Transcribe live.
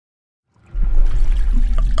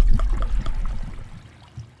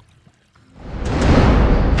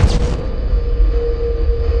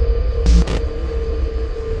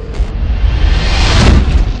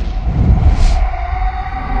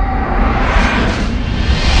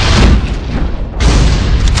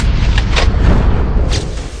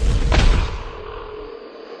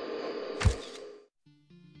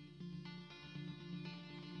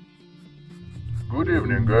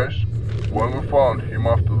guys. When we found him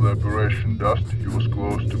after the operation Dust, he was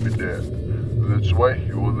close to be dead. That's why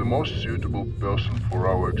he was the most suitable person for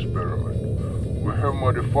our experiment. We have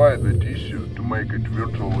modified the tissue to make it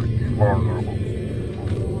virtually invulnerable.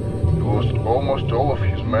 He lost almost all of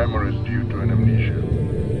his memories due to an amnesia.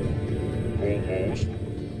 Almost?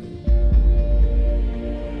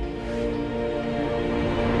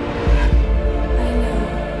 I know.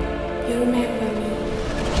 You remember me.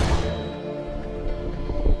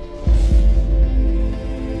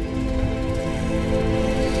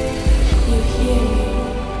 You hear me.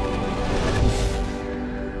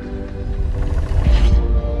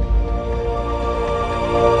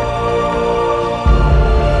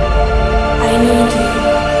 I need you.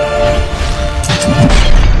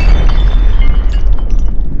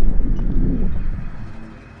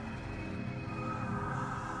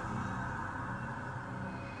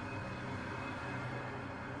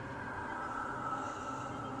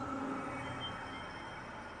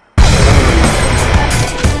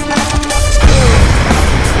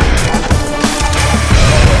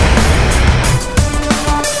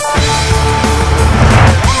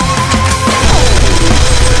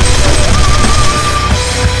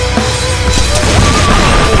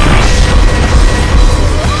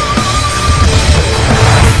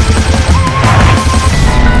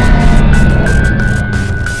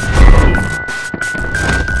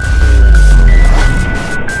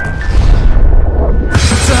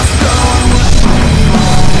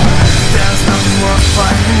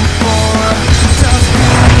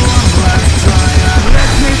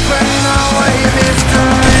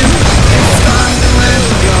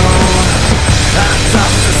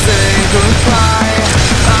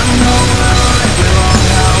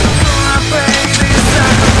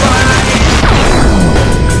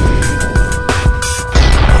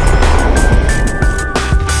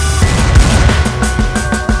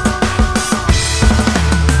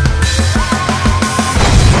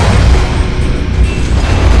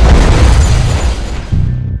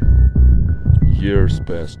 Years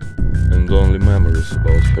passed, and only memories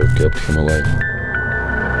about her kept him alive.